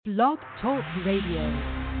Blog Talk Radio.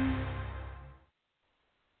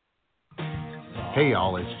 Hey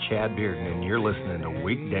y'all, it's Chad Bearden and you're listening to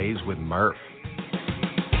Weekdays with Murph.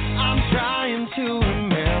 I'm trying to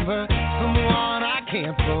remember someone I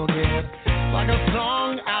can't forget. Like a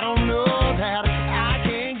song I don't know that I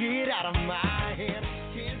can't get out of my head.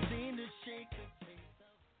 Can't seem to shake the taste of.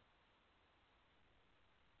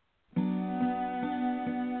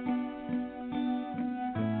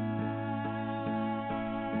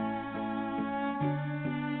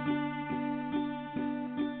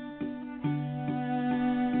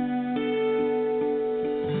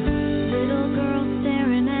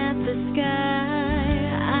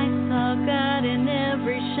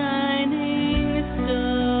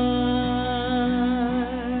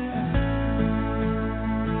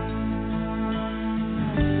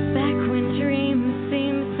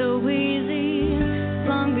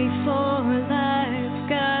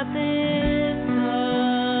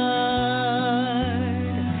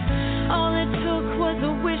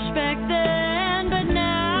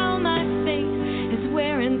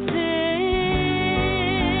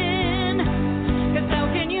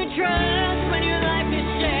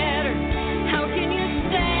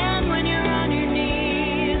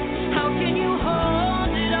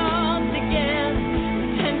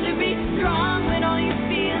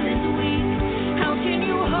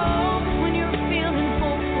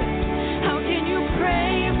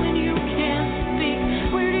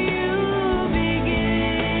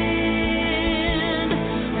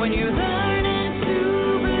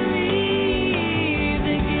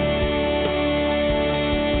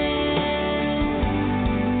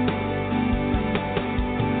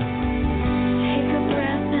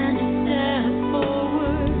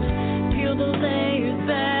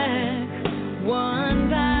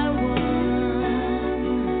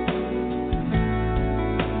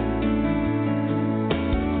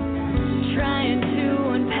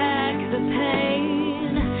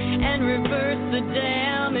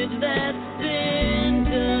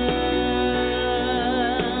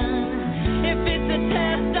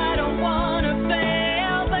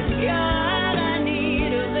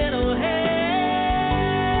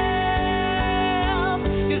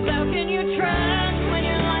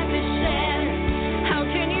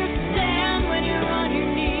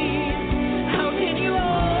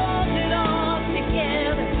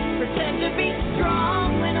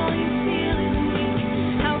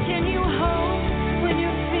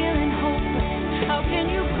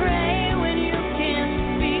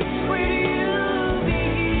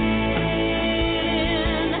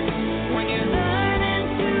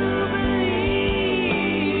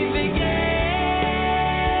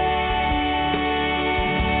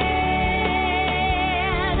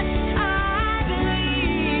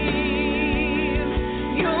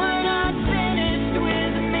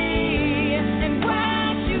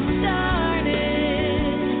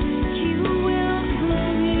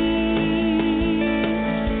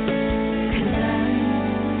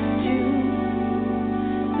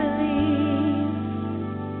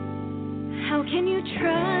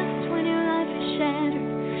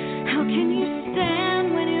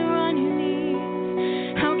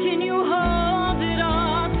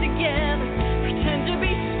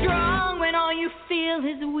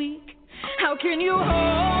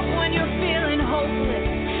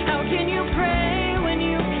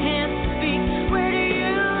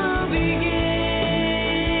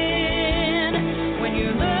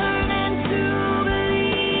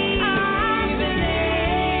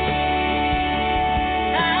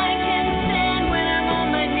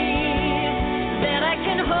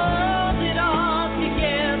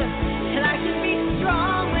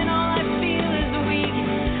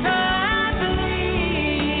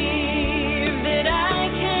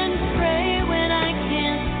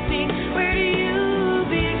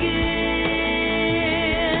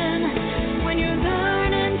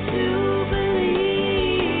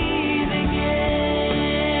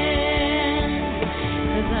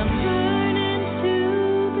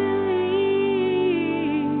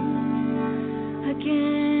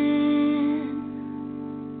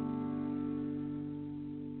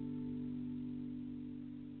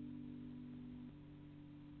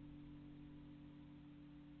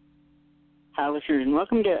 Hi, listeners, and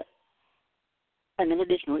welcome to another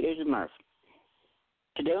edition of Weekdays with Murph.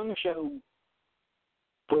 Today on the show,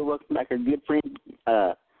 we'll welcome back our good friend,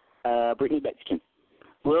 Brittany Bexton.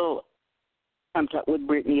 I'm talking with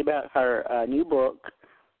Brittany about her new book,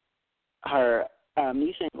 her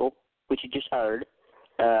new single, which you just heard,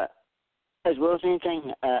 as well as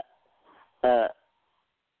anything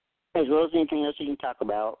else you can talk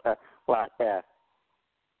about,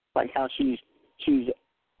 like how she's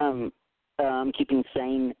keeping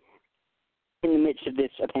sane in the midst of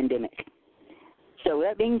this pandemic. So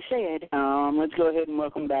that being said, let's go ahead and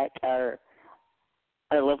welcome back our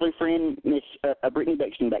lovely friend, Miss Brittany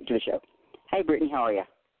Bexton, back to the show. Hey, Brittany, how are you?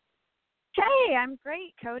 Hey, I'm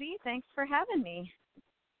great, Cody. Thanks for having me.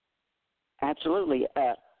 Absolutely.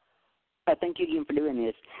 Thank you again for doing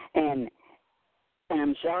this, and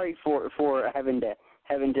I'm sorry for having to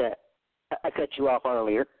cut you off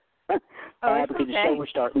earlier. It's because okay. the show was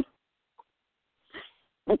starting.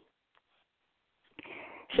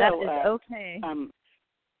 That is okay.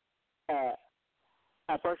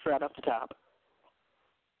 First, right off the top,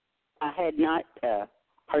 I had not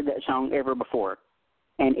heard that song ever before,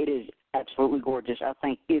 and it is absolutely gorgeous. I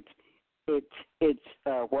think it's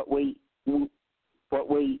what we need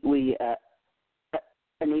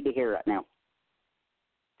to hear right now.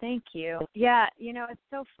 Thank you. Yeah, it's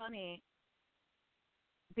so funny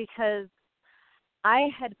because I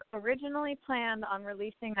had originally planned on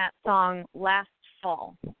releasing that song last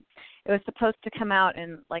fall. It was supposed to come out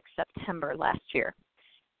in September last year,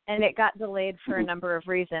 and it got delayed for a number of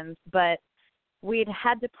reasons, but we'd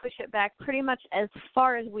had to push it back pretty much as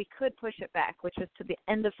far as we could push it back, which was to the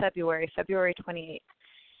end of February 28th.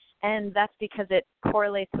 And that's because it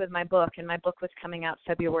correlates with my book, and my book was coming out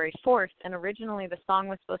February 4th, and originally the song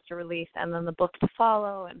was supposed to release and then the book to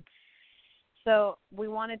follow. And so we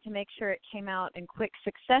wanted to make sure it came out in quick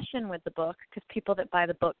succession with the book because people that buy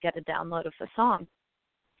the book get a download of the song.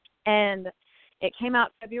 And it came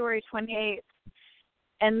out February 28th,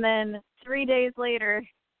 and then 3 days later, I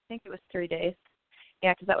think it was 3 days.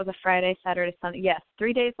 Yeah, because that was a Friday, Saturday, Sunday. Yes,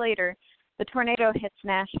 3 days later, the tornado hits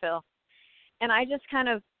Nashville. And I just kind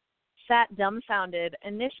of sat dumbfounded,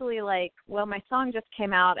 initially well, my song just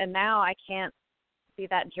came out, and now I can't be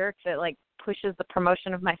that jerk that, pushes the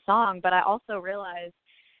promotion of my song. But I also realized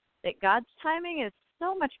that God's timing is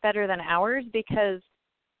so much better than ours because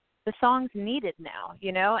the song's needed now,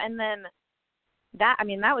 And then that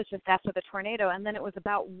was just after the tornado, and then it was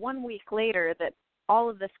about 1 week later that all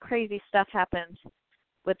of this crazy stuff happened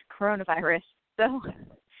with coronavirus. So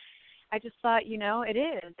I just thought,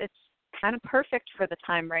 it's kind of perfect for the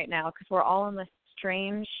time right now because we're all in this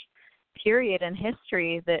strange period in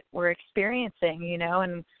history that we're experiencing,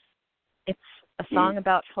 and it's a song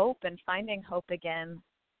about hope and finding hope again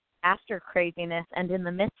after craziness and in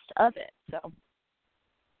the midst of it. So,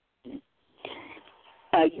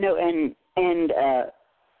 and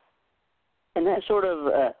that sort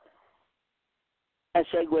of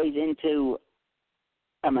segues into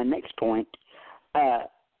my next point.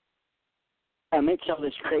 Amidst all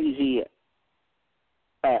this crazy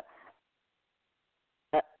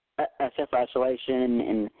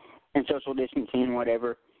self-isolation and social distancing and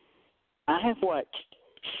whatever, I have watched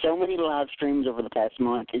so many live streams over the past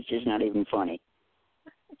month, it's just not even funny.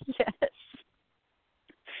 Yes.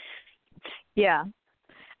 Yeah.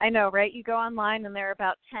 I know, right? You go online and there are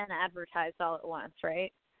about 10 advertised all at once,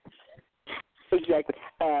 right? Exactly.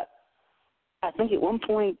 I think at one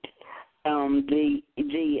point the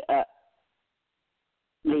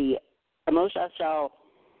most I saw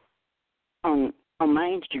on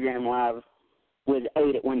my Instagram live was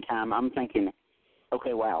 8 at one time. I'm thinking,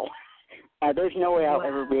 okay, wow. There's no way I'll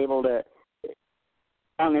ever be able to.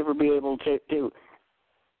 I'll never be able to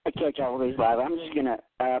catch all of these live. I'm just gonna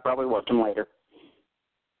probably watch them later.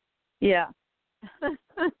 Yeah.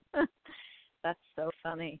 That's so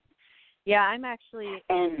funny. Yeah, I'm actually.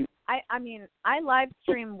 And I mean, I live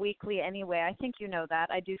stream weekly anyway. I think you know that.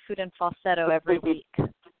 I do Food and Falsetto every week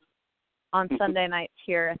on Sunday nights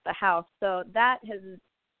here at the house. So that has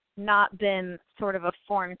not been sort of a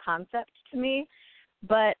foreign concept to me.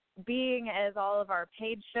 But being as all of our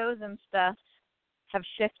paid shows and stuff have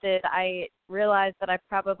shifted, I realized that I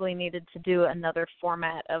probably needed to do another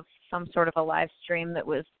format of some sort of a live stream that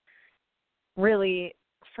was really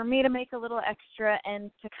for me to make a little extra and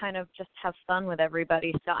to kind of just have fun with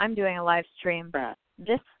everybody. So I'm doing a live stream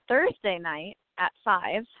this Thursday night at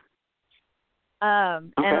 5.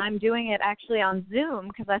 And I'm doing it actually on Zoom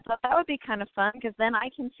because I thought that would be kind of fun because then I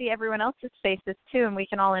can see everyone else's faces too and we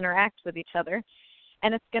can all interact with each other.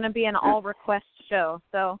 And it's going to be an all-request show.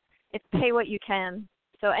 So it's pay what you can.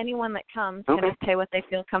 So anyone that comes can just pay what they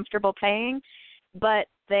feel comfortable paying, but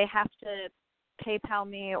they have to PayPal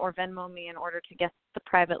me or Venmo me in order to get the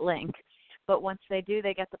private link. But once they do,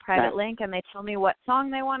 they get the private link and they tell me what song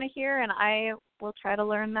they want to hear, and I will try to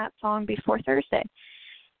learn that song before Thursday.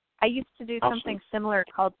 I used to do something similar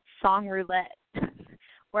called Song Roulette,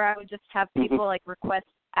 where I would just have people request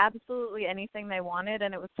absolutely anything they wanted,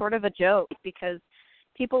 and it was sort of a joke because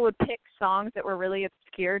people would pick songs that were really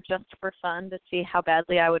obscure just for fun to see how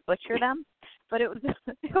badly I would butcher them. but it was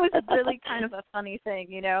really kind of a funny thing,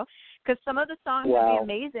 because some of the songs would be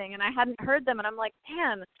amazing, and I hadn't heard them, and I'm like,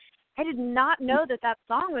 man, I did not know that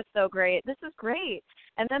song was so great. This is great.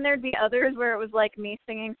 And then there'd be others where it was like me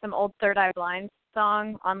singing some old Third Eye Blind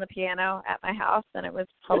song on the piano at my house, and it was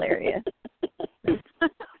hilarious.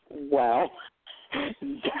 Wow.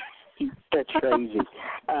 That's crazy.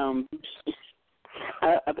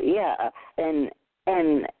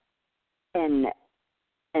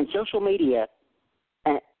 And social media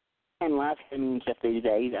and live streaming and stuff these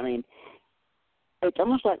days. I mean, it's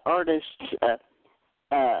almost like artists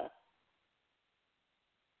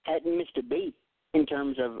hadn't missed a beat in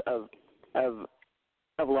terms of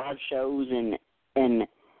live shows and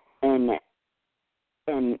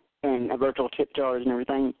virtual tip jars and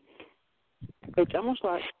everything. It's almost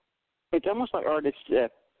like artists,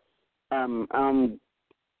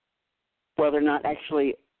 well, they're not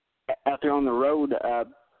actually out there on the road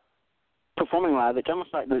performing live. It's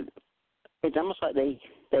almost like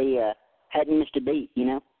they hadn't missed a beat,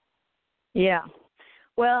 Yeah.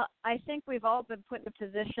 Well, I think we've all been put in a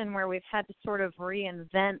position where we've had to sort of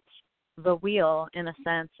reinvent the wheel in a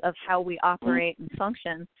sense of how we operate and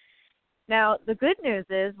function. Now, the good news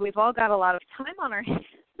is we've all got a lot of time on our hands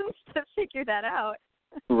to figure that out.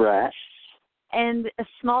 Right. And a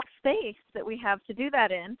small space that we have to do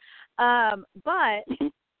that in. But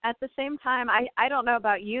at the same time, I don't know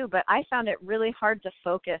about you, but I found it really hard to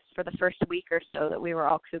focus for the first week or so that we were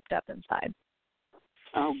all cooped up inside.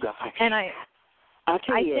 Oh, gosh. And I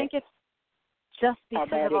think it's just because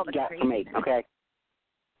of all the crazy. For me, okay?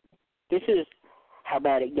 This is how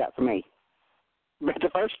bad it got for me. But the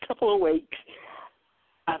first couple of weeks,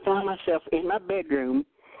 I found myself in my bedroom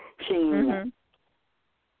singing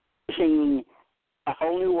A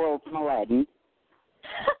Whole New World from Aladdin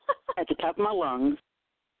at the top of my lungs,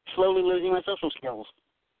 slowly losing my social skills.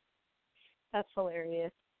 That's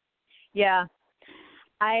hilarious. Yeah.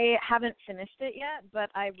 I haven't finished it yet,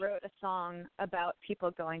 but I wrote a song about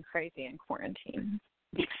people going crazy in quarantine.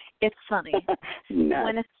 It's funny. No.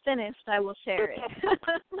 When it's finished, I will share it.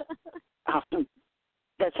 Awesome.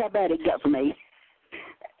 That's how bad it got for me.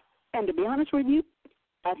 And to be honest with you,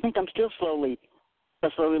 I think I'm still slowly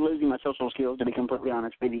losing my social skills, to be completely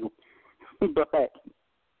honest with you. But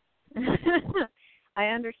I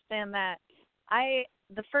understand that.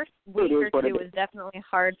 The first week or two was definitely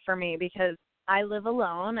hard for me because I live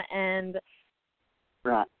alone, and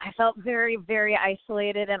right. I felt very, very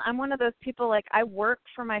isolated. And I'm one of those people, like, I work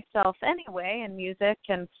for myself anyway in music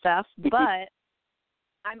and stuff, but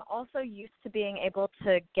I'm also used to being able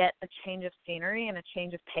to get a change of scenery and a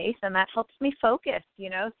change of pace, and that helps me focus,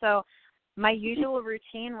 So my usual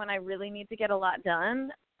routine when I really need to get a lot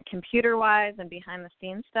done, computer-wise and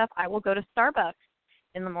behind-the-scenes stuff, I will go to Starbucks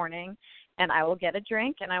in the morning, and I will get a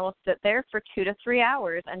drink, and I will sit there for 2 to 3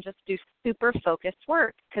 hours and just do super focused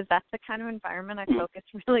work because that's the kind of environment I focus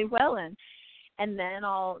really well in. And then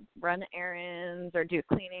I'll run errands or do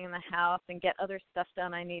cleaning in the house and get other stuff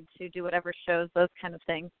done I need to, do whatever shows, those kind of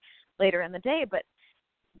things later in the day. But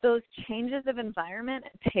those changes of environment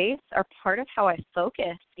and pace are part of how I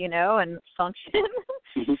focus, and function.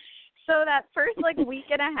 So that first, week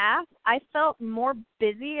and a half, I felt more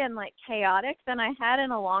busy and, chaotic than I had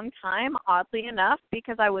in a long time, oddly enough,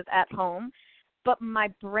 because I was at home. But my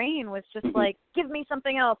brain was just give me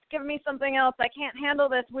something else. Give me something else. I can't handle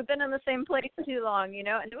this. We've been in the same place too long, and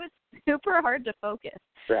it was super hard to focus.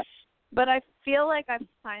 Right. But I feel like I've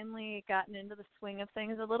finally gotten into the swing of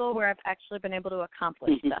things a little where I've actually been able to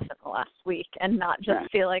accomplish stuff in the last week and not just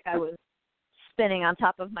feel like I was spinning on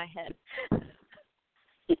top of my head.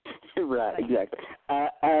 Right, exactly. I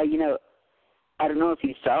don't know if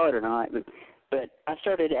you saw it or not, but I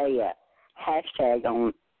started a hashtag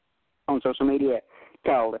on social media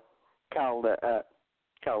called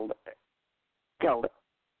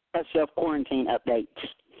self-quarantine updates,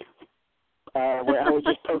 where I would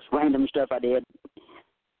just post random stuff I did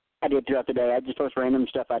throughout the day. I just post random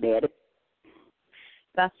stuff I did.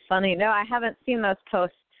 That's funny. No, I haven't seen those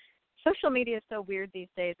posts. Social media is so weird these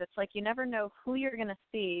days. It's like you never know who you're going to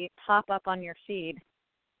see pop up on your feed.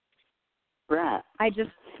 Right.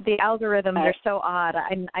 The algorithms are so odd.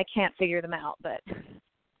 I can't figure them out, but...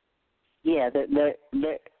 Yeah,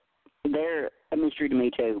 they're a mystery to me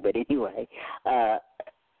too. But anyway,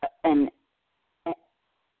 and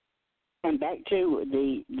back to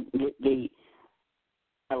the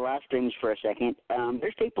live streams for a second.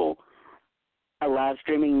 There's people live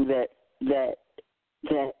streaming that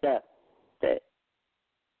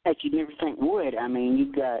you'd never think would. I mean,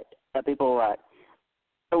 you've got people like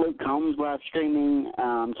Luke Combs live streaming,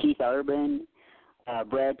 Keith Urban,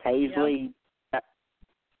 Brad Paisley.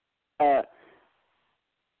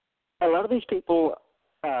 a lot of these people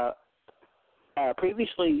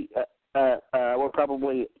previously were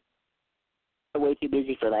probably way too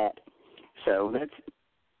busy for that. So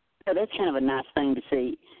that's kind of a nice thing to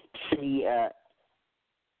see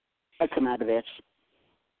come out of this.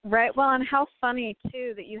 Right. Well, and how funny,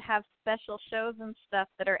 too, that you have special shows and stuff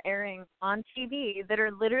that are airing on TV that are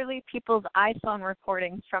literally people's iPhone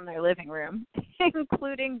recordings from their living room,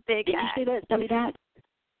 including big acts. Did you see that Sunday night?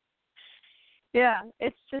 Yeah,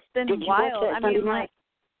 it's just been Did you wild. watch that Sunday night?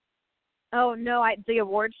 Oh, no, the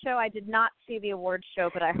award show, I did not see the award show,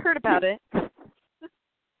 but I heard about it.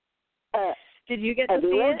 Did you get to see it?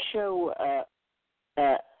 The award show,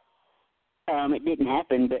 it didn't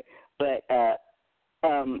happen, but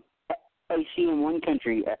I see in one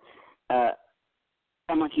country, like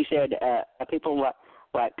you said, people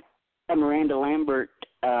like Miranda Lambert,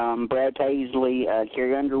 Brad Paisley,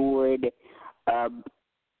 Carrie Underwood,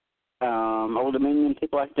 Old Dominion,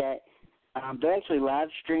 people like that, they're actually live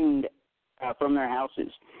streamed from their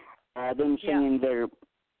houses, them singing their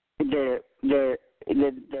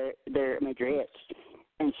major hits,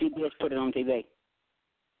 and CBS put it on TV.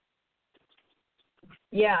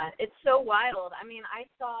 Yeah, it's so wild. I mean, I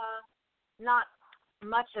saw not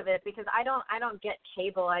much of it because I don't get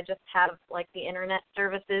cable. I just have like the internet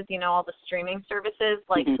services, all the streaming services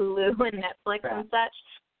like Hulu and Netflix and such.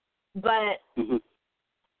 But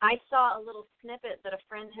I saw a little snippet that a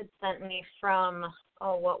friend had sent me from,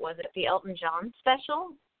 what was it? The Elton John special.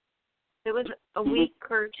 It was a week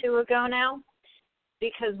or two ago now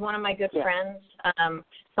because one of my good friends'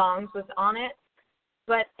 songs was on it.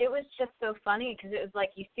 But it was just so funny because it was like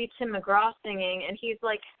you see Tim McGraw singing, and he's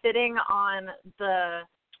like sitting on the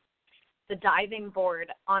diving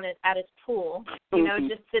board at his pool,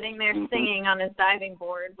 just sitting there singing on his diving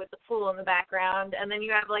board with the pool in the background, and then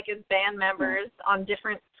you have like his band members on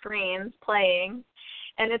different screens playing,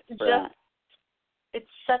 and it's just it's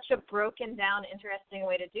such a broken down, interesting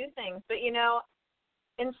way to do things. But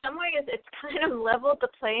in some ways, it's kind of leveled the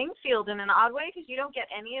playing field in an odd way because you don't get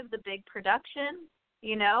any of the big production.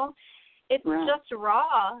 It's just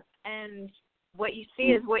raw, and what you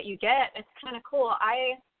see is what you get. It's kind of cool.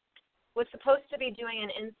 I was supposed to be doing an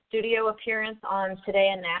in-studio appearance on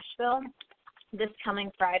Today in Nashville this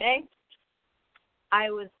coming Friday.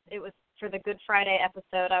 It was for the Good Friday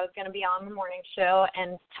episode. I was going to be on the morning show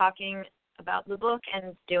and talking about the book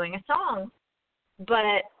and doing a song.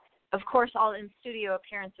 But, of course, all in-studio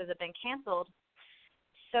appearances have been canceled.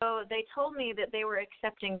 So they told me that they were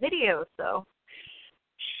accepting videos, though.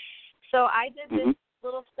 So I did this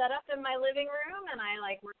little setup in my living room, and I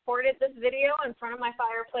recorded this video in front of my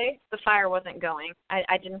fireplace. The fire wasn't going.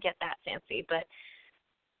 I didn't get that fancy, but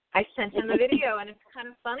I sent in the video, and it's kind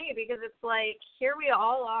of funny because it's like here we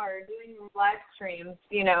all are doing live streams,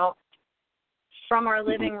 from our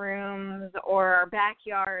living rooms or our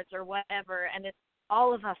backyards or whatever, and it's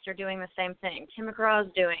all of us are doing the same thing. Tim McGraw's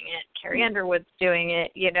doing it. Carrie Underwood's doing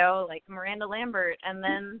it, like Miranda Lambert. And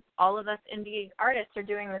then all of us indie artists are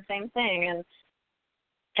doing the same thing.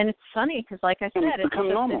 And it's funny because, like I said, it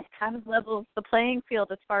kind of levels the playing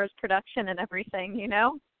field as far as production and everything,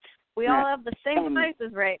 We all have the same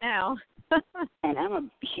devices right now. And I'm a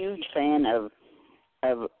huge fan of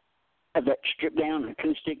that stripped-down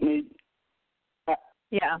acoustic music.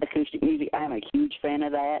 Acoustic music. I'm a huge fan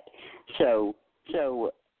of that. So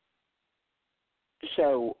to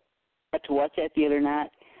watch that the other night,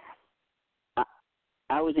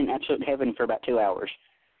 I was in absolute heaven for about 2 hours.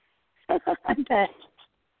 I bet.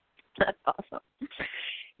 That's awesome.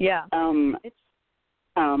 Yeah. I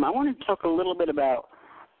want to talk a little bit about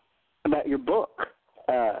your book.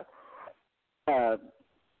 I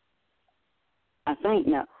think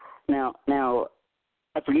now.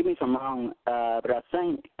 Forgive me if I'm wrong, but I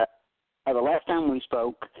think the last time we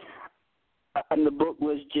spoke. And the book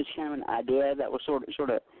was just kind of an idea that was sort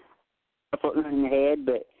of floating in your head,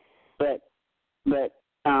 but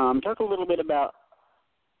talk a little bit about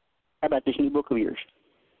this new book of yours.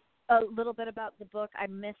 A little bit about the book. I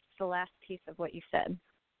missed the last piece of what you said.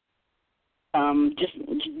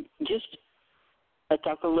 Just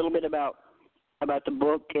talk a little bit about the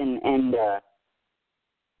book and the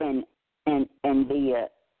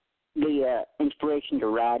inspiration to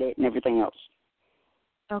write it and everything else.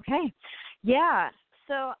 Okay. Yeah.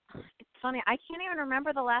 So it's funny. I can't even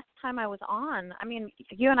remember the last time I was on. I mean,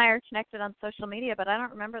 you and I are connected on social media, but I don't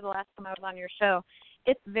remember the last time I was on your show.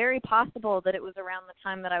 It's very possible that it was around the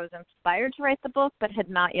time that I was inspired to write the book, but had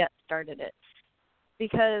not yet started it.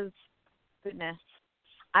 Because, goodness,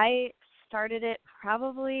 I started it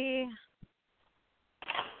probably,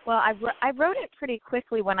 I wrote it pretty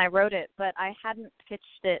quickly when I wrote it, but I hadn't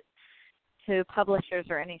pitched it to publishers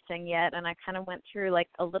or anything yet, and I kind of went through like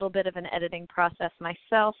a little bit of an editing process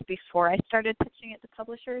myself before I started pitching it to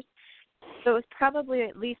publishers. So it was probably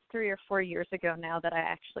at least 3 or 4 years ago now that I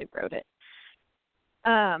actually wrote it.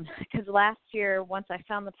 Because last year, once I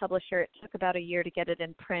found the publisher, it took about a year to get it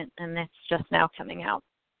in print, and it's just now coming out.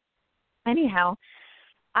 Anyhow,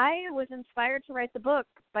 I was inspired to write the book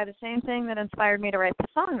by the same thing that inspired me to write the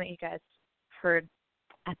song that you guys heard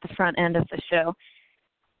at the front end of the show.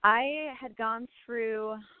 I had gone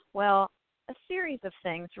through, well, a series of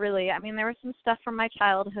things, really. I mean, there was some stuff from my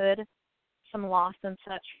childhood, some loss and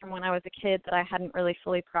such from when I was a kid that I hadn't really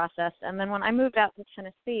fully processed. And then when I moved out to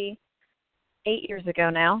Tennessee 8 years ago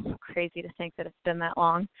now, crazy to think that it's been that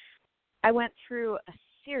long, I went through a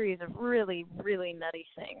series of really, really nutty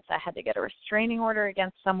things. I had to get a restraining order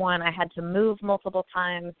against someone. I had to move multiple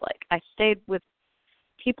times. Like, I stayed with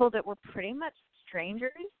people that were pretty much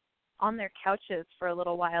strangers on their couches for a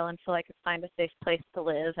little while until I could find a safe place to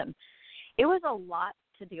live. And it was a lot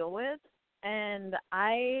to deal with. And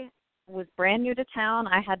I was brand new to town.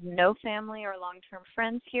 I had no family or long-term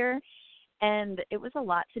friends here. And it was a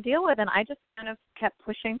lot to deal with. And I just kind of kept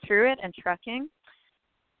pushing through it and trucking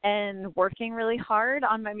and working really hard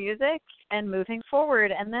on my music and moving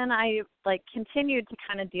forward. And then I continued to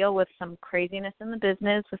kind of deal with some craziness in the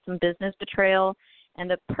business, with some business betrayal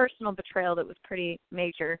and a personal betrayal that was pretty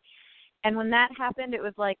major. And when that happened, it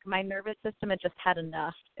was like my nervous system had just had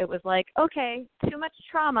enough. It was like, okay, too much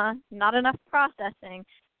trauma, not enough processing.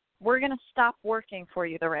 We're going to stop working for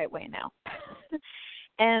you the right way now.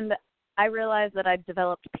 And I realized that I'd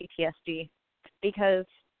developed PTSD because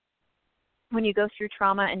when you go through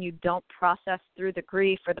trauma and you don't process through the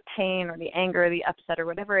grief or the pain or the anger or the upset or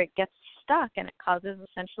whatever, it gets stuck and it causes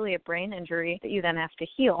essentially a brain injury that you then have to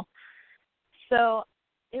heal. So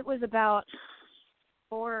it was about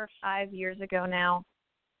 4 or 5 years ago now,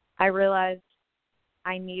 I realized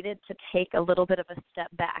I needed to take a little bit of a step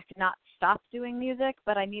back, not stop doing music,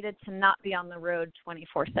 but I needed to not be on the road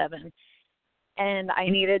 24/7. And I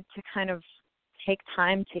needed to kind of take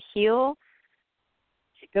time to heal,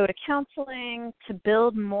 to go to counseling, to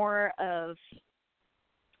build more of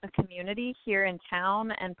a community here in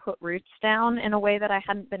town and put roots down in a way that I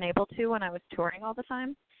hadn't been able to when I was touring all the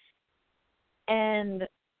time. And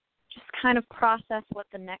just kind of process what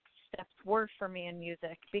the next steps were for me in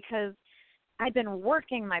music, because I'd been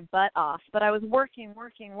working my butt off, but I was working,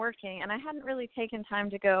 and I hadn't really taken time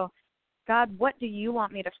to go, God, what do you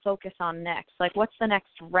want me to focus on next? Like, what's the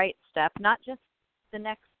next right step? Not just the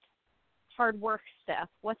next hard work step.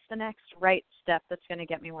 What's the next right step that's going to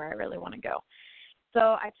get me where I really want to go? So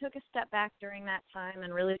I took a step back during that time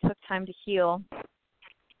and really took time to heal.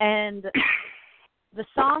 And the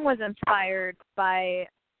song was inspired by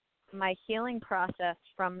my healing process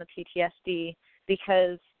from the PTSD,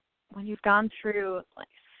 because when you've gone through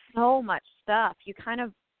so much stuff, you kind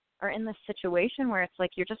of are in this situation where it's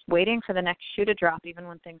like you're just waiting for the next shoe to drop even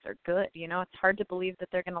when things are good. You know, it's hard to believe that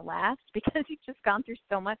they're going to last because you've just gone through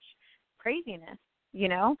so much craziness, you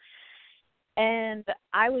know. And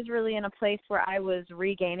I was really in a place where I was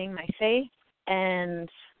regaining my faith and,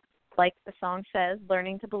 like the song says,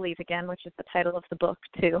 learning to believe again, which is the title of the book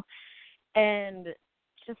too. And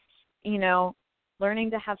just, you know,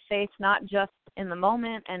 learning to have faith not just in the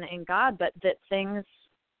moment and in God, but that things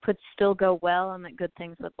could still go well and that good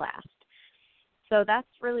things would last. So that's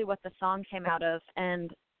really what the song came out of.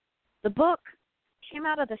 And the book came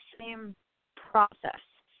out of the same process.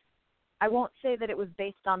 I won't say that it was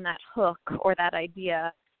based on that hook or that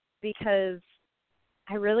idea, because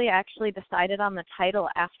I really actually decided on the title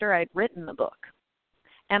after I'd written the book.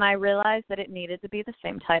 And I realized that it needed to be the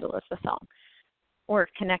same title as the song, or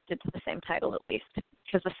connected to the same title at least,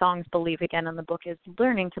 because the song's Believe Again and the book is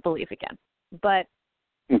Learning to Believe Again. But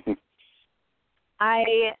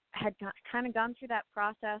I had kind of gone through that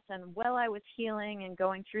process, and while I was healing and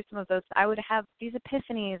going through some of those, I would have these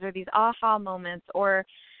epiphanies or these aha moments, or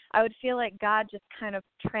I would feel like God just kind of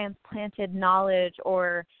transplanted knowledge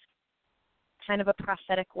or kind of a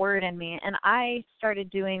prophetic word in me. And I started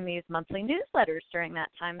doing these monthly newsletters during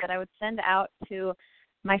that time that I would send out to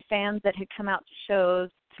my fans that had come out to shows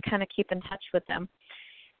to kind of keep in touch with them.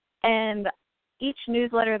 And each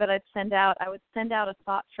newsletter that I'd send out, I would send out a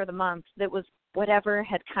thought for the month that was whatever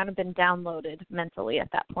had kind of been downloaded mentally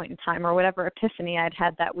at that point in time, or whatever epiphany I'd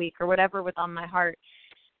had that week, or whatever was on my heart.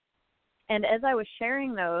 And as I was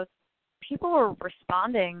sharing those, people were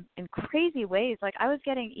responding in crazy ways. Like, I was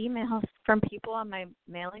getting emails from people on my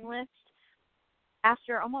mailing list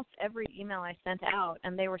after almost every email I sent out,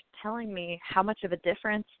 and they were telling me how much of a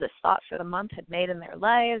difference this thought for the month had made in their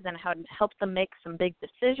lives and how it helped them make some big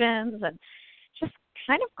decisions, and just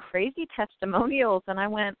kind of crazy testimonials, and I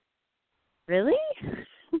went, really?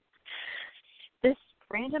 This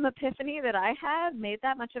random epiphany that I had made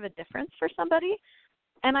that much of a difference for somebody?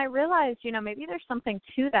 And I realized, maybe there's something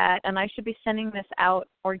to that, and I should be sending this out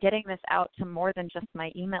or getting this out to more than just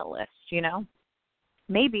my email list,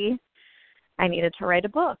 Maybe I needed to write a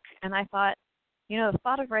book. And I thought, the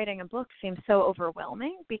thought of writing a book seems so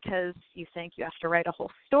overwhelming because you think you have to write a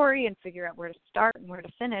whole story and figure out where to start and where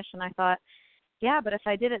to finish. And I thought, yeah, but if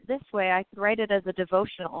I did it this way, I could write it as a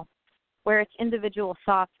devotional where it's individual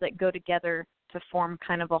thoughts that go together to form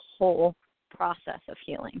kind of a whole process of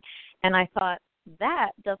healing. And I thought,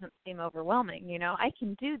 that doesn't seem overwhelming. I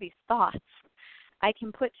can do these thoughts. I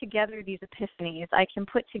can put together these epiphanies. I can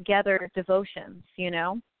put together devotions,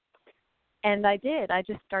 And I did. I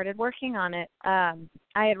just started working on it. I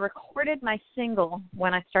had recorded my single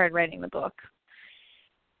when I started writing the book,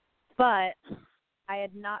 but I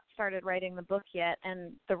had not started writing the book yet,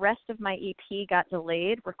 and the rest of my EP got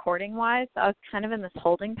delayed recording-wise. I was kind of in this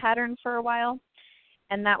holding pattern for a while,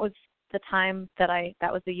 and that was the time that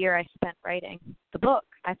was the year I spent writing the book.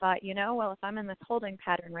 I thought, well, if I'm in this holding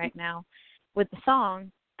pattern right now with the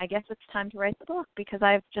song, I guess it's time to write the book because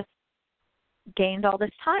I've just gained all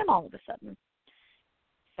this time all of a sudden.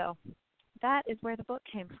 So that is where the book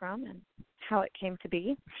came from and how it came to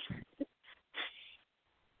be.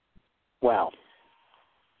 Wow.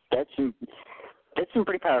 That's some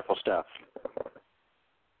pretty powerful stuff.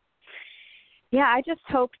 Yeah, I just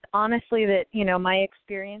hoped, honestly, that, my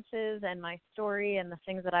experiences and my story and the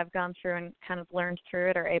things that I've gone through and kind of learned through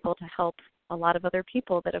it are able to help a lot of other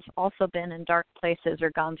people that have also been in dark places or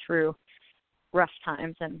gone through rough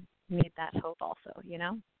times and need that hope also,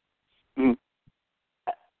 Mm.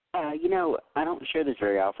 I don't share this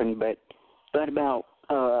very often, but about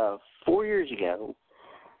 4 years ago,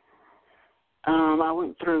 I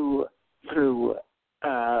went through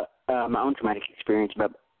my own traumatic experience.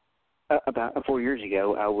 About 4 years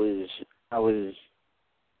ago, I was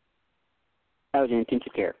in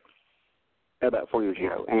intensive care. About 4 years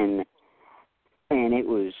ago, and it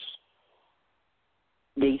was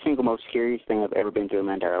the single most scariest thing I've ever been through in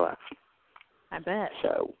my entire life. I bet.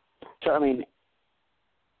 So I mean,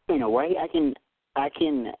 in a way, I can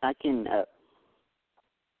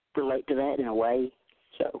relate to that in a way.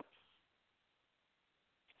 So.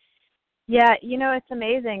 Yeah, it's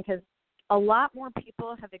amazing because a lot more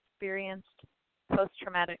people have experienced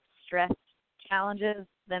post-traumatic stress challenges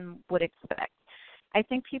than would expect. I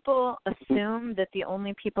think people assume that the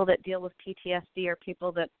only people that deal with PTSD are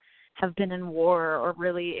people that have been in war or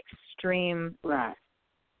really extreme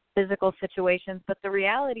physical situations, but the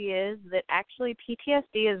reality is that actually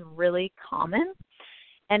PTSD is really common,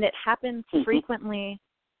 and it happens frequently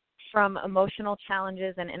from emotional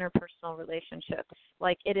challenges and interpersonal relationships.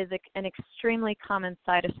 Like, it is an extremely common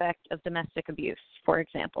side effect of domestic abuse, for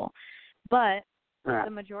example. But the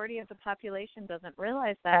majority of the population doesn't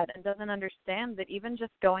realize that and doesn't understand that even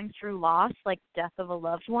just going through loss, like death of a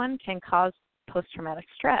loved one, can cause post-traumatic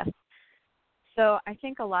stress. So I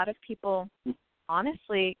think a lot of people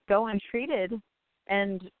honestly go untreated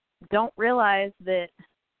and don't realize that,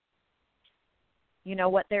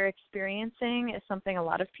 what they're experiencing is something a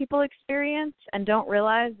lot of people experience, and don't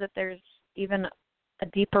realize that there's even a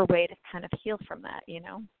deeper way to kind of heal from that,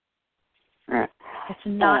 It's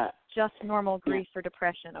not just normal grief or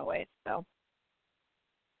depression always, so.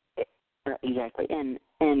 Exactly. And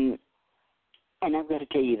I've got to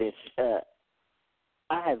tell you this,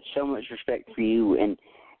 I have so much respect for you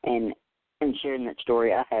and sharing that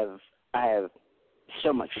story. I have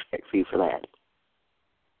so much respect for you for that.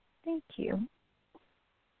 Thank you.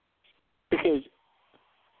 Because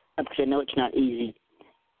I know it's not easy.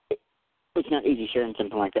 It's not easy sharing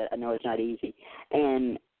something like that. I know it's not easy,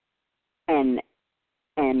 and I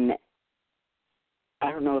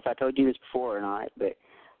don't know if I told you this before or not, but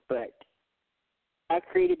I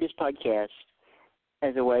created this podcast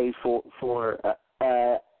as a way for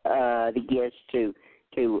the guests to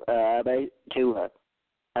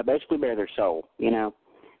basically bare their soul, and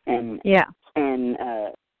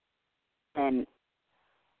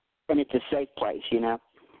and it's a safe place,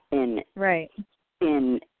 and right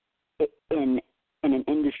in an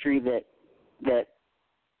industry that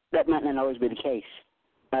might not always be the case.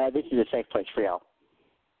 This is a safe place for y'all.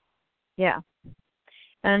 Yeah.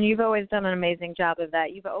 And you've always done an amazing job of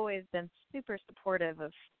that. You've always been super supportive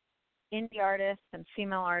of indie artists and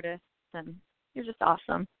female artists, and you're just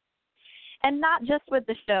awesome. And not just with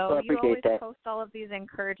the show. Well, you always that. Post all of these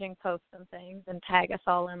encouraging posts and things and tag us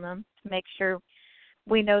all in them to make sure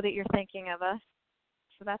we know that you're thinking of us.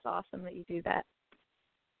 So that's awesome that you do that.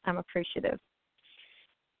 I'm appreciative.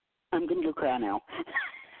 I'm going to go cry now.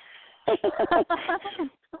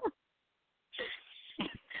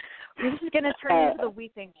 This is going to turn into the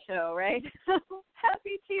weeping show, right?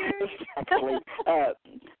 Happy tears. Exactly.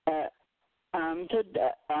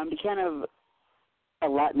 To kind of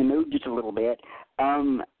lighten the mood just a little bit, I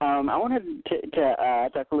wanted to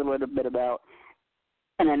talk a little bit about,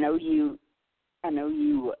 and I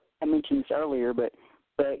mentioned this earlier, but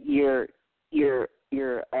your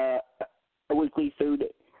a weekly food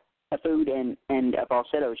and a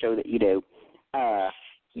falsetto show that you do.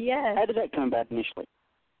 Yes. How did that come about initially?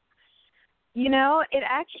 You know, it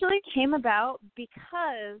actually came about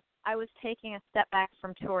because I was taking a step back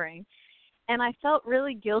from touring. And I felt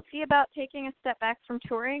really guilty about taking a step back from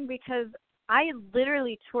touring because I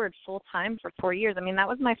literally toured full-time for 4 years. I mean, that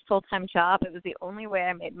was my full-time job. It was the only way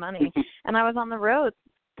I made money. And I was on the road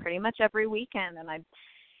pretty much every weekend. And I'd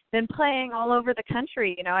been playing all over the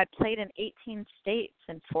country. You know, I'd played in 18 states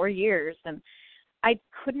in 4 years. And I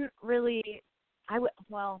couldn't really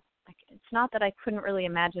it's not that I couldn't really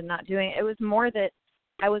imagine not doing it. It was more that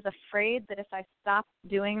I was afraid that if I stopped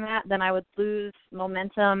doing that, then I would lose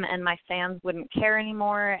momentum and my fans wouldn't care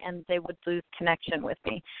anymore and they would lose connection with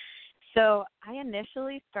me. So I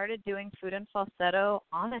initially started doing food and falsetto,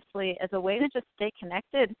 honestly, as a way to just stay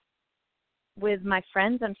connected with my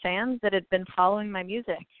friends and fans that had been following my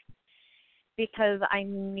music, because I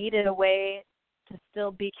needed a way to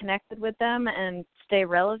still be connected with them and stay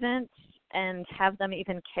relevant and have them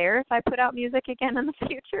even care if I put out music again in the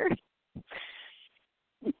future.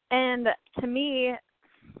 And to me,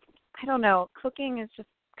 I don't know, cooking is just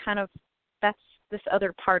kind of, that's this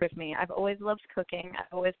other part of me. I've always loved cooking.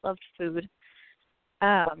 I've always loved food.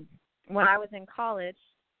 When I was in college,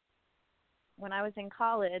 I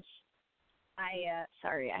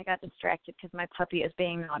got distracted because my puppy is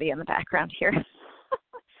being naughty in the background here.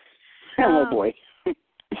 Oh, boy.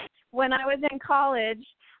 When I was in college,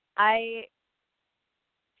 I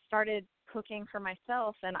started cooking for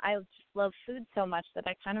myself, and I just love food so much that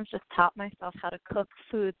I kind of just taught myself how to cook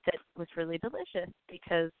food that was really delicious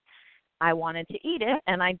because I wanted to eat it,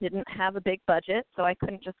 and I didn't have a big budget, so I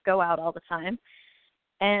couldn't just go out all the time.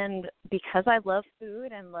 And because I love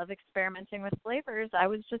food and love experimenting with flavors, I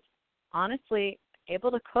was just honestly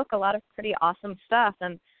able to cook a lot of pretty awesome stuff,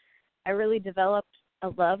 and I really developed a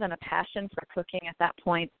love and a passion for cooking at that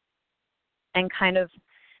point, and kind of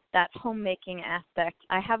that homemaking aspect.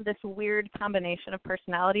 I have this weird combination of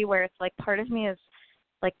personality where it's like part of me is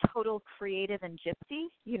like total creative and gypsy,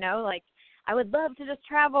 you know, like I would love to just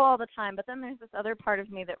travel all the time, but then there's this other part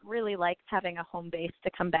of me that really likes having a home base to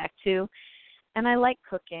come back to. And I like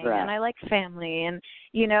cooking, right, and I like family, and,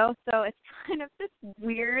 you know, so it's kind of this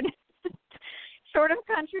weird sort of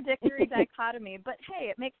contradictory dichotomy, but hey,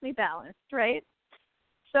 it makes me balanced, right?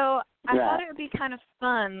 So I thought it would be kind of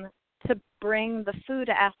fun to bring the food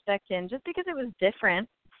aspect in just because it was different.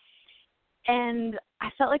 And I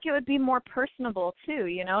felt like it would be more personable too,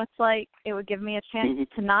 you know, it's like it would give me a chance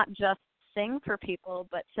to not just sing for people,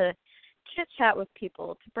 but to chit chat with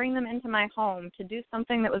people, to bring them into my home, to do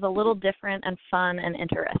something that was a little different and fun and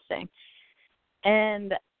interesting.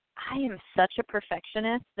 And I am such a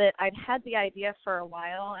perfectionist that I'd had the idea for a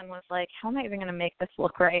while and was like, how am I even going to make this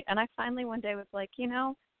look right? And I finally one day was like, you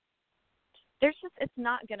know, it's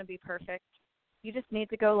not going to be perfect. You just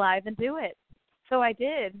need to go live and do it. So I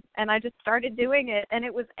did, and I just started doing it, and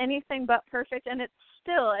it was anything but perfect, and it's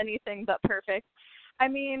still anything but perfect. I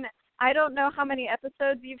mean, I don't know how many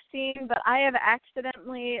episodes you've seen, but I have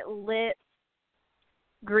accidentally lit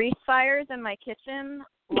grease fires in my kitchen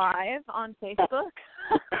live on Facebook.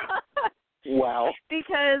 Wow.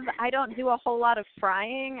 Because I don't do a whole lot of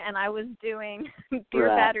frying, and I was doing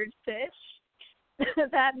beer-battered fish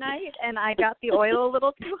that night, and I got the oil a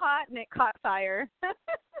little too hot, and it caught fire.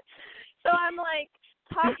 So I'm like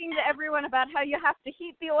talking to everyone about how you have to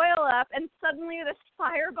heat the oil up, and suddenly this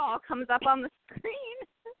fireball comes up on the screen.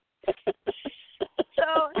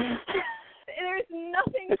 So there's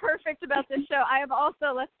nothing perfect about this show. I have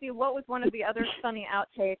also, let's see, what was one of the other funny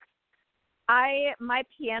outtakes? My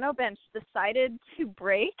piano bench decided to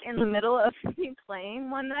break in the middle of me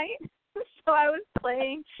playing one night. So I was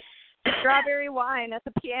playing Strawberry Wine at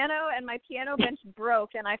the piano, and my piano bench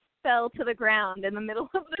broke, and I fell to the ground in the middle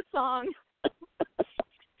of the song.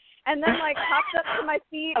 And then, like, hopped up to my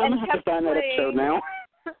feet and kept playing. I'm going to have to find that episode now.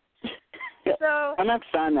 So I'm going to have to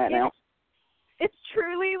find that now. It's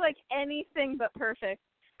truly, like, anything but perfect.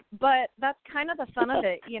 But that's kind of the fun of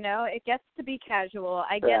it, you know? It gets to be casual.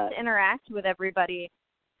 I get to interact with everybody.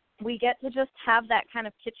 We get to just have that kind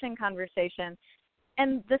of kitchen conversation.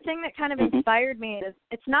 And the thing that kind of inspired me is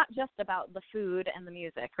it's not just about the food and the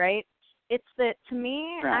music, right? it's that, to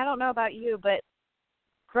me, Right. I don't know about you, but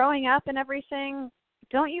growing up and everything,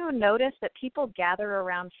 don't you notice that people gather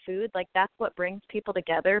around food? Like, that's what brings people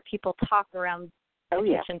together. People talk around Oh,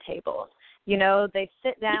 the yeah. kitchen tables. You know, they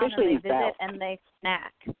sit down Especially and they in the visit South. and they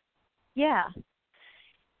snack. Yeah.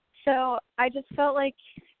 So I just felt like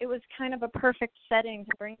it was kind of a perfect setting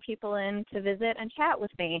to bring people in to visit and chat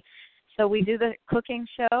with me. So we do the cooking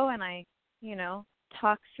show, and I,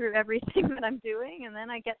 talk through everything that I'm doing, and then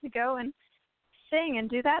I get to go and sing and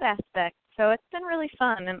do that aspect. So it's been really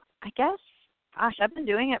fun. And I guess, gosh, I've been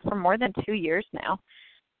doing it for more than 2 years now.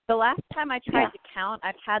 The last time I tried to count,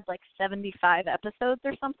 I've had like 75 episodes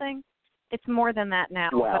or something. It's more than that now,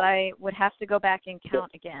 Wow. but I would have to go back and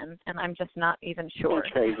count again, and I'm just not even sure.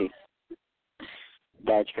 That's crazy.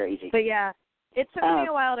 That's crazy. But yeah, it took me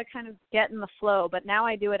a while to kind of get in the flow, but now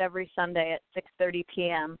I do it every Sunday at 6:30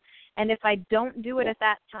 p.m. And if I don't do it at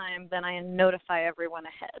that time, then I notify everyone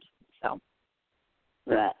ahead. So.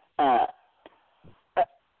 Right.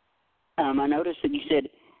 I noticed that you said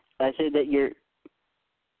that you're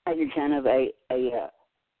kind of a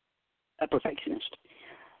perfectionist.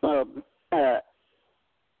 Well,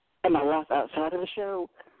 in my life outside of the show,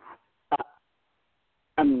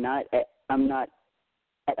 I'm not at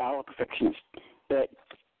all a perfectionist. But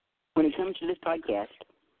when it comes to this podcast,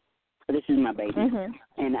 this is my baby,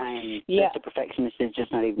 and I am just a perfectionist. It's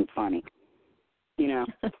just not even funny, you know.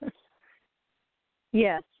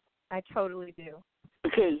 Yes, I totally do.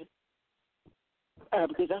 Because I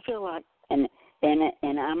feel like, and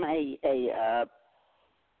I'm a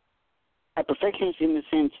perfectionist in the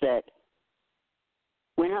sense that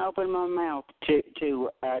when I open my mouth to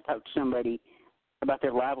talk to somebody about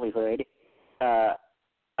their livelihood, I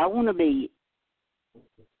want to be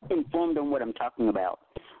informed on what I'm talking about,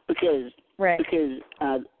 because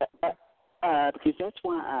that's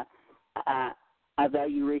why I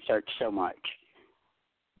value research so much.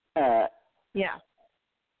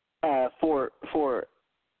 For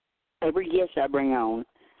every guest I bring on,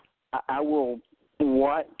 I will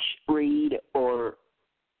watch, read, or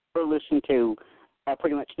listen to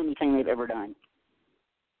pretty much anything they've ever done.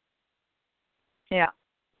 Yeah.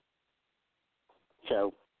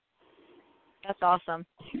 So. That's awesome.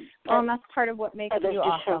 Well, and that's part of what makes you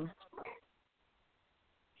awesome.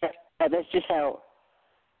 That's just how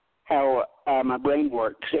my brain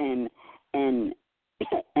works, and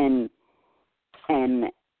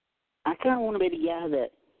I kind of want to be the guy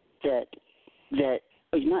that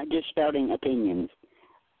is not just spouting opinions.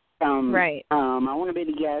 Right. I want to be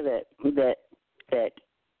the guy that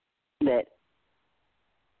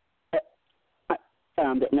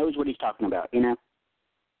knows what he's talking about, you know?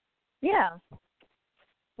 Yeah.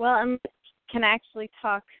 Well, and can actually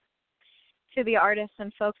talk to the artists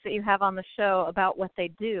and folks that you have on the show about what they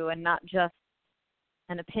do, and not just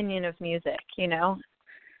an opinion of music, you know?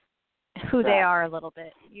 Who they are a little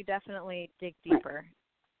bit. You definitely dig deeper.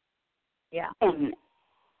 Yeah. And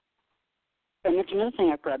that's another thing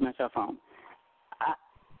I pride myself on.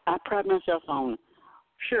 I pride myself on.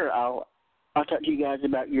 Sure, I'll talk to you guys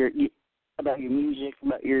about your music,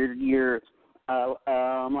 about your your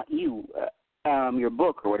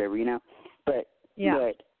book or whatever, you know. But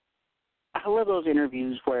I love those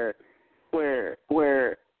interviews where the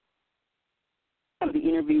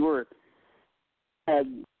interviewer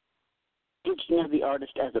gets to know the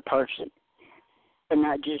artist as a person, and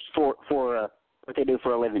not just for what they do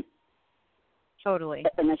for a living. Totally.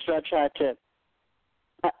 And that's what I try to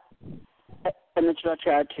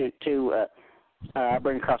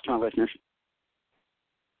bring across to my listeners.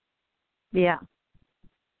 Yeah.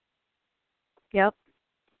 Yep.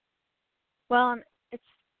 Well, it's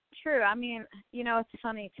true. I mean, you know, it's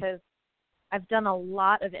funny because I've done a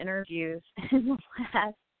lot of interviews in the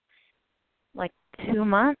last, 2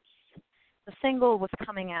 months. The single was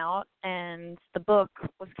coming out, and the book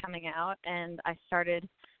was coming out, and I started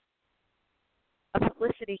a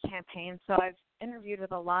publicity campaign. So I've interviewed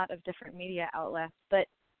with a lot of different media outlets. But,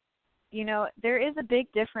 you know, there is a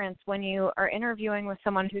big difference when you are interviewing with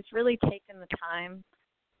someone who's really taken the time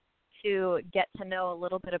to get to know a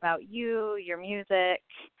little bit about you, your music,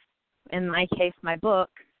 in my case, my book,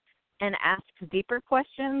 and ask deeper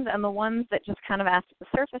questions, and the ones that just kind of ask the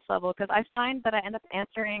surface level, because I find that I end up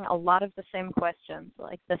answering a lot of the same questions,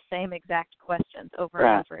 like the same exact questions over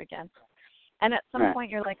and over again. And at some point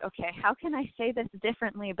you're like, okay, how can I say this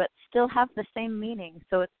differently but still have the same meaning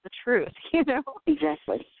so it's the truth, you know?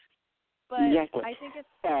 Exactly. But I think it's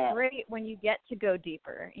great when you get to go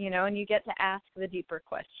deeper, you know, and you get to ask the deeper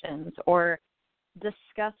questions or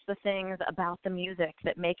discuss the things about the music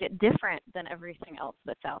that make it different than everything else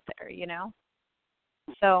that's out there, you know?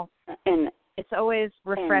 So and it's always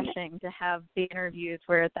refreshing to have the interviews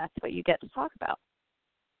where that's what you get to talk about.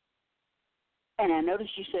 And I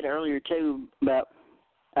noticed you said earlier too about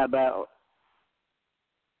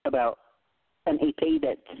an EP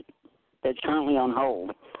that's currently on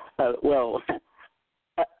hold.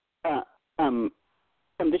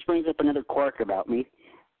 This brings up another quirk about me,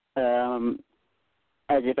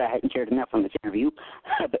 as if I hadn't shared enough on this interview.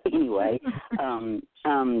 But anyway,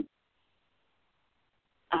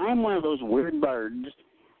 I'm one of those weird birds,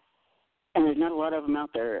 and there's not a lot of them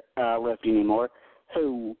out there left anymore,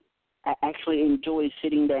 who actually enjoy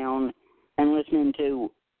sitting down and listening to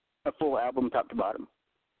a full album top to bottom.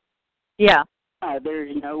 Yeah.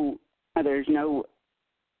 There's no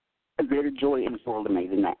greater joy in the world to me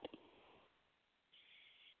than that.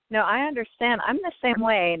 No, I understand. I'm the same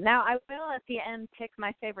way. Now, I will at the end pick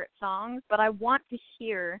my favorite songs, but I want to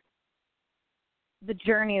hear the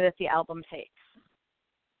journey that the album takes.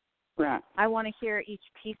 Right. I want to hear each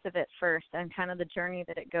piece of it first and kind of the journey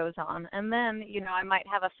that it goes on. And then, I might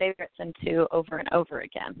have a favorites and two over and over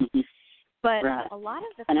again. Mm-hmm. But right. a lot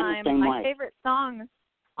of the time, my favorite songs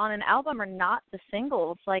on an album are not the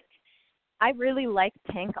singles. Like, I really like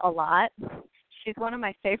Pink a lot. She's one of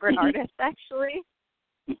my favorite artists, actually.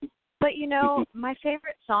 But, my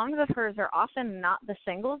favorite songs of hers are often not the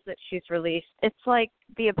singles that she's released. It's like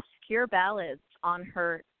the obscure ballads on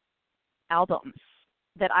her albums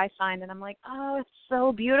that I find, and I'm like, oh, it's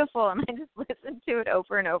so beautiful, and I just listen to it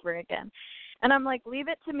over and over again. And I'm like, leave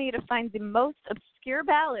it to me to find the most obscure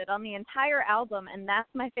ballad on the entire album, and that's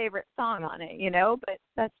my favorite song on it, But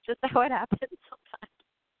that's just how it happens sometimes.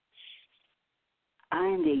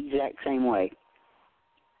 I'm the exact same way.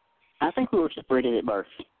 I think we were separated at birth,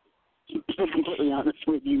 to be completely honest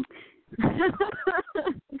with you.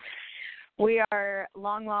 We are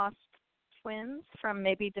long-lost twins from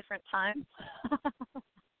maybe different times.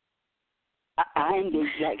 I'm the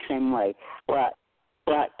exact same way. Like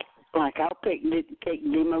I'll pick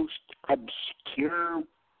the most obscure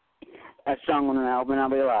song on an album, and I'll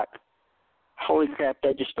be like, holy crap,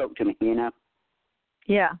 that just spoke to me,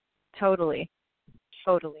 Yeah, totally.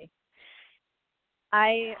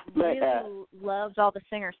 I really loved all the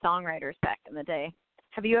singer-songwriters back in the day.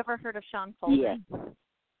 Have you ever heard of Sean Colvin? Yeah.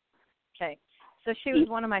 Okay. So she was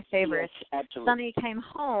one of my favorites. Yes, absolutely. Sunny Came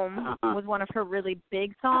Home was one of her really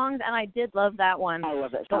big songs, and I did love that one. I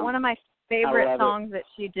love that song. But one of my favorite songs that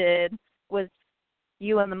she did was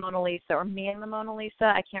You and the Mona Lisa, or Me and the Mona Lisa.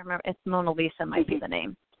 I can't remember. It's Mona Lisa might be the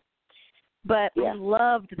name. But I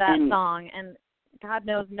loved that song, and God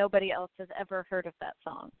knows nobody else has ever heard of that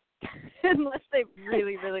song. Unless they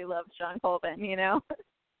really, really love Sean Colvin,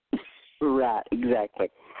 Right, exactly.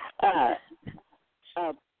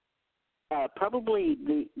 Probably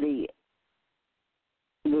the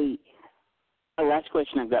last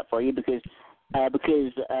question I've got for you, because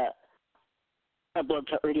Blog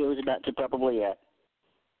Talk Radio is about to probably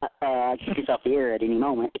kick us off the air at any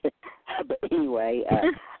moment. But anyway,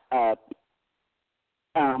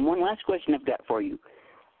 one last question I've got for you.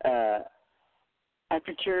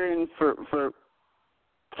 After touring for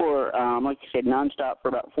like you said, nonstop for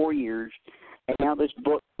about 4 years, and now this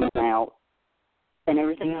book went out, and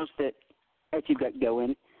everything else that you've got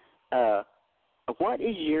going, what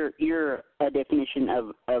is your definition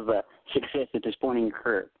of success at this point in your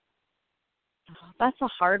career? That's a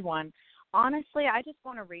hard one. Honestly, I just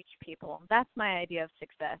want to reach people. That's my idea of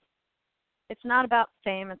success. It's not about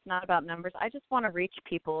fame. It's not about numbers. I just want to reach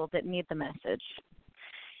people that need the message.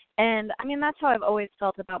 And, I mean, that's how I've always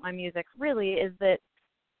felt about my music, really, is that,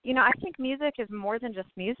 I think music is more than just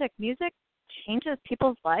music. Music changes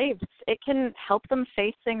people's lives. It can help them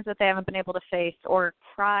face things that they haven't been able to face, or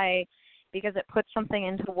cry because it puts something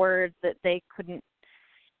into words that they couldn't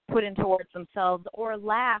put into words themselves, or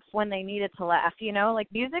laugh when they needed to laugh.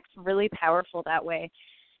 Like, music's really powerful that way.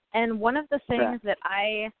 And one of the things that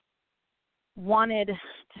I wanted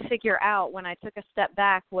to figure out when I took a step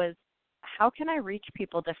back was, how can I reach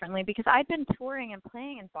people differently? Because I'd been touring and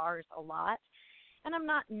playing in bars a lot, and I'm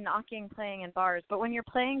not knocking playing in bars, but when you're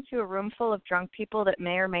playing to a room full of drunk people that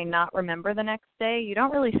may or may not remember the next day, you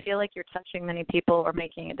don't really feel like you're touching many people or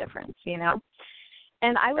making a difference,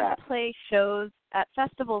 And I would play shows at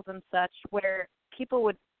festivals and such where people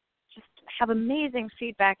would just have amazing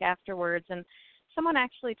feedback afterwards. And someone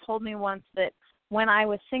actually told me once that when I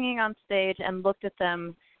was singing on stage and looked at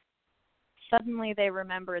them, suddenly they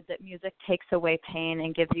remembered that music takes away pain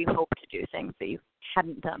and gives you hope to do things that you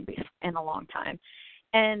hadn't done in a long time.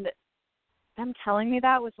 And them telling me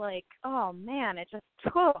that was like, oh, man, it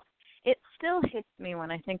still hits me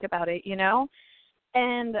when I think about it,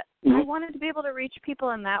 And I wanted to be able to reach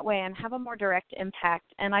people in that way and have a more direct impact.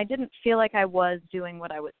 And I didn't feel like I was doing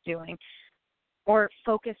what I was doing or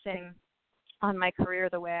focusing on my career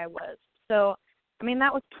the way I was. So, I mean,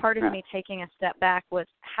 that was part of me taking a step back was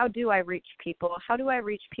how do I reach people? How do I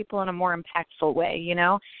reach people in a more impactful way, you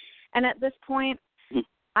know? And at this point,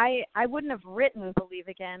 I wouldn't have written Believe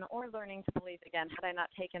Again or Learning to Believe Again had I not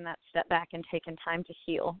taken that step back and taken time to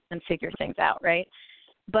heal and figure things out, right?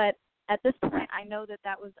 But at this point, I know that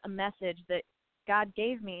that was a message that God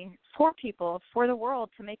gave me for people, for the world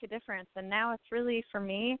to make a difference. And now it's really, for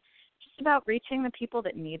me, just about reaching the people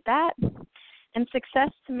that need that. And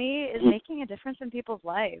success to me is making a difference in people's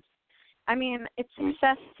lives. I mean, it's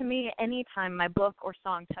success to me anytime my book or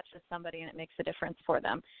song touches somebody and it makes a difference for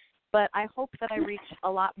them. But I hope that I reach a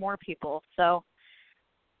lot more people. So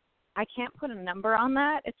I can't put a number on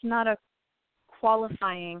that. It's not a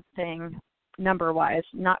qualifying thing number-wise,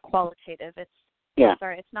 not qualitative. It's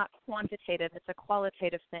not quantitative. It's a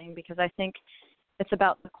qualitative thing because I think it's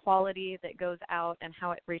about the quality that goes out and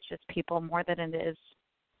how it reaches people more than it is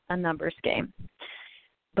a numbers game.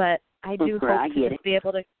 But I do hope to just be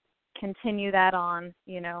able to continue that on,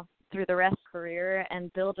 you know, through the rest of the career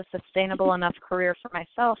and build a sustainable enough career for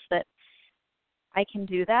myself that I can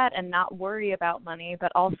do that and not worry about money,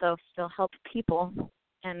 but also still help people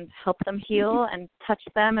and help them heal and touch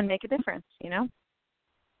them and make a difference, you know?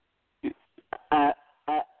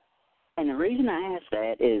 And the reason I ask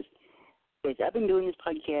that is I've been doing this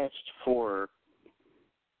podcast for,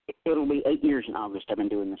 it'll be 8 years in August I've been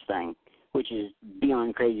doing this thing, which is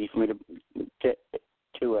beyond crazy for me to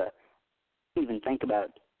even think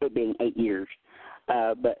about it being 8 years.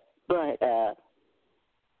 But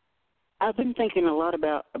I've been thinking a lot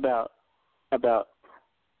about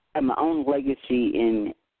my own legacy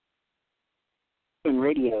in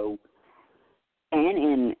radio and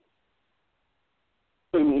in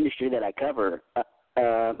the industry that I cover,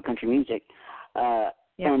 country music,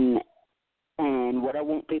 and what I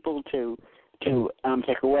want people to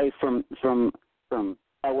take away from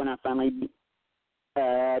when I finally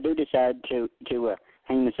do decide to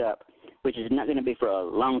hang this up, which is not going to be for a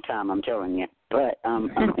long time, I'm telling you. But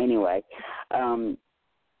anyway, and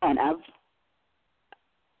I've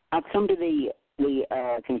come to the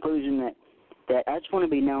conclusion that I just want to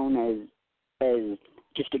be known as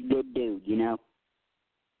just a good dude, you know?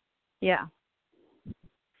 Yeah.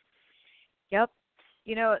 Yep.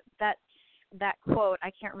 You know, that quote,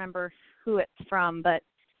 I can't remember who it's from, but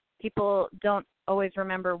people don't always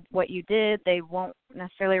remember what you did. They won't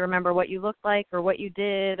necessarily remember what you looked like or what you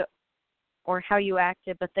did or how you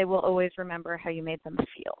acted, but they will always remember how you made them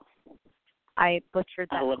feel. I butchered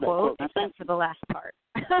that quote except for the last part.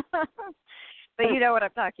 But you know what I'm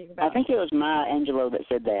talking about. I think it was Maya Angelou that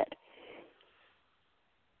said that.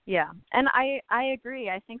 Yeah, and I agree.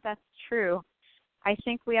 I think that's true. I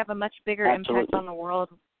think we have a much bigger impact on the world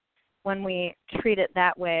when we treat it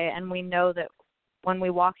that way, and we know that when we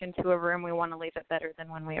walk into a room, we want to leave it better than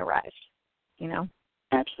when we arrived, you know?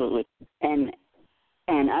 Absolutely. And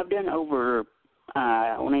I've done over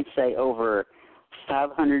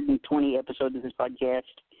 520 episodes of this podcast,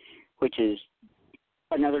 which is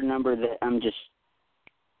another number that I'm just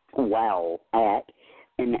wow at.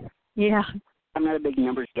 And yeah, I'm not a big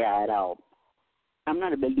numbers guy at all. I'm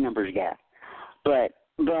not a big numbers guy. But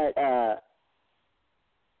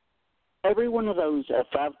every one of those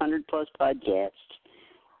 500 plus podcasts,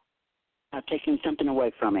 I've taken something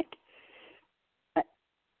away from it.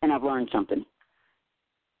 And I've learned something.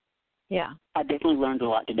 Yeah. I definitely learned a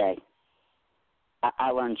lot today.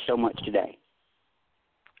 I learned so much today.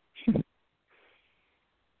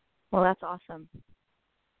 Well, that's awesome.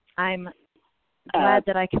 I'm glad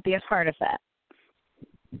that I could be a part of that.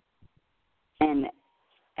 And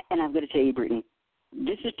I've got to tell you, Brittany,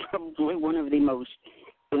 this is probably one of the most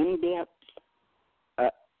in-depth,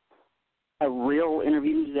 real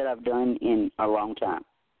interviews that I've done in a long time.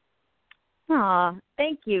 Aw,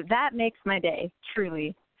 thank you. That makes my day,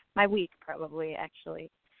 truly. My week, probably, actually.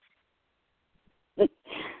 But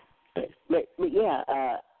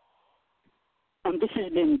yeah, this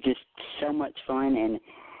has been just so much fun,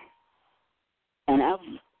 and I've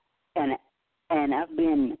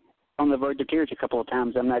been on the verge of tears a couple of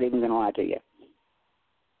times. I'm not even going to lie to you.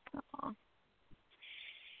 Aww.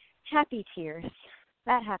 Happy tears.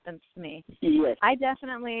 That happens to me. Yes. I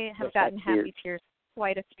definitely have gotten happy tears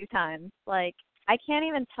quite a few times. Like, I can't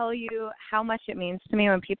even tell you how much it means to me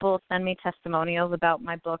when people send me testimonials about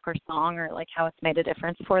my book or song or, like, how it's made a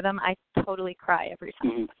difference for them. I totally cry every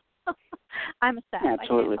time. Mm-hmm. I'm a sap.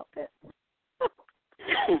 Absolutely. I can't help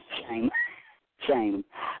it. Same.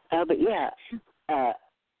 But, yeah,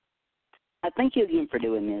 I thank you again for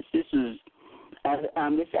doing this. This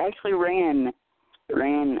actually ran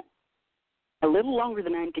a little longer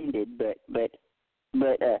than I intended, but it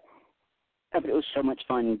was so much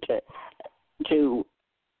fun to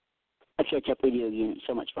catch up with you again. It's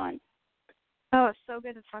so much fun. Oh, it's so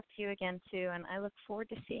good to talk to you again, too, and I look forward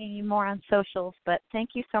to seeing you more on socials, but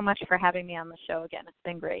thank you so much for having me on the show again. It's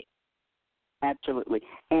been great. Absolutely.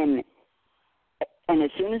 And as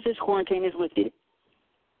soon as this quarantine is lifted,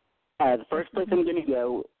 the first place I'm going to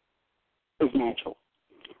go is Nashville.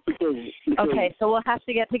 Because okay, so we'll have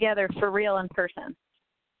to get together for real in person.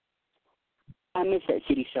 I miss that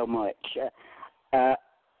city so much. I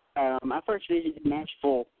first visited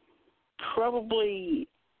Nashville probably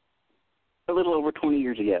a little over 20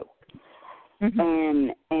 years ago.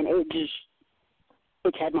 And it's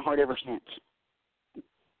had my heart ever since.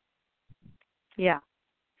 Yeah.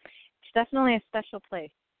 It's definitely a special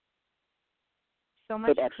place. So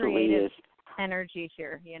much creative energy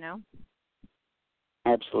here, you know?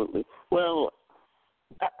 Absolutely. Well,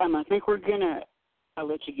 I think we're gonna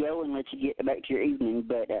let you go and let you get back to your evening.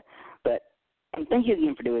 But thank you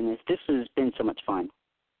again for doing this. This has been so much fun.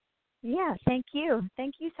 Yeah, thank you.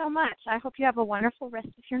 Thank you so much. I hope you have a wonderful rest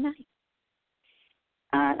of your night.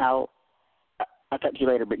 I'll talk to you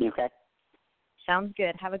later, Brittany. Okay. Sounds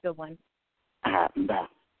good. Have a good one. Bye.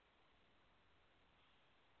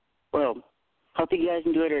 Well, hope you guys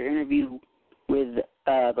enjoyed our interview with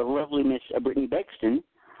the lovely Miss Brittany Bexton.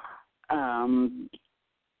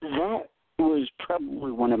 That was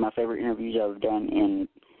probably one of my favorite interviews I've done in,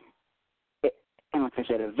 like I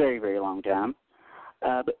said, a very, very long time.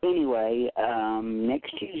 But anyway,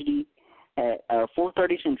 next Tuesday at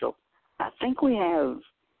 4:30 Central, I think we have,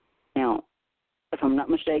 now, if I'm not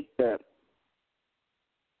mistaken,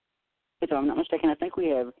 I think we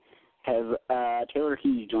have Taylor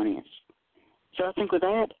Hughes joining us. So I think with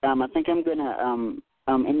that, I think I'm going to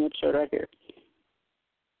end the episode right here.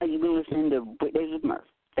 You've been listening to Weekdays with Murph.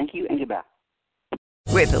 Thank you and goodbye.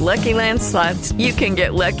 With the Lucky Land Slots, you can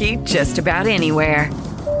get lucky just about anywhere.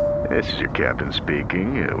 This is your captain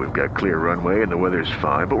speaking. We've got clear runway and the weather's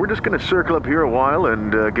fine, but we're just going to circle up here a while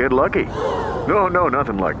and get lucky. No,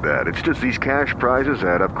 nothing like that. It's just these cash prizes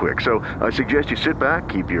add up quick. So I suggest you sit back,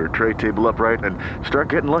 keep your tray table upright, and start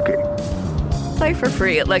getting lucky. Play for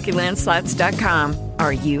free at LuckyLandSlots.com.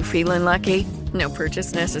 Are you feeling lucky? No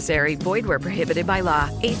purchase necessary. Void where prohibited by law.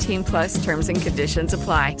 18+ terms and conditions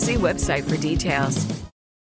apply. See website for details.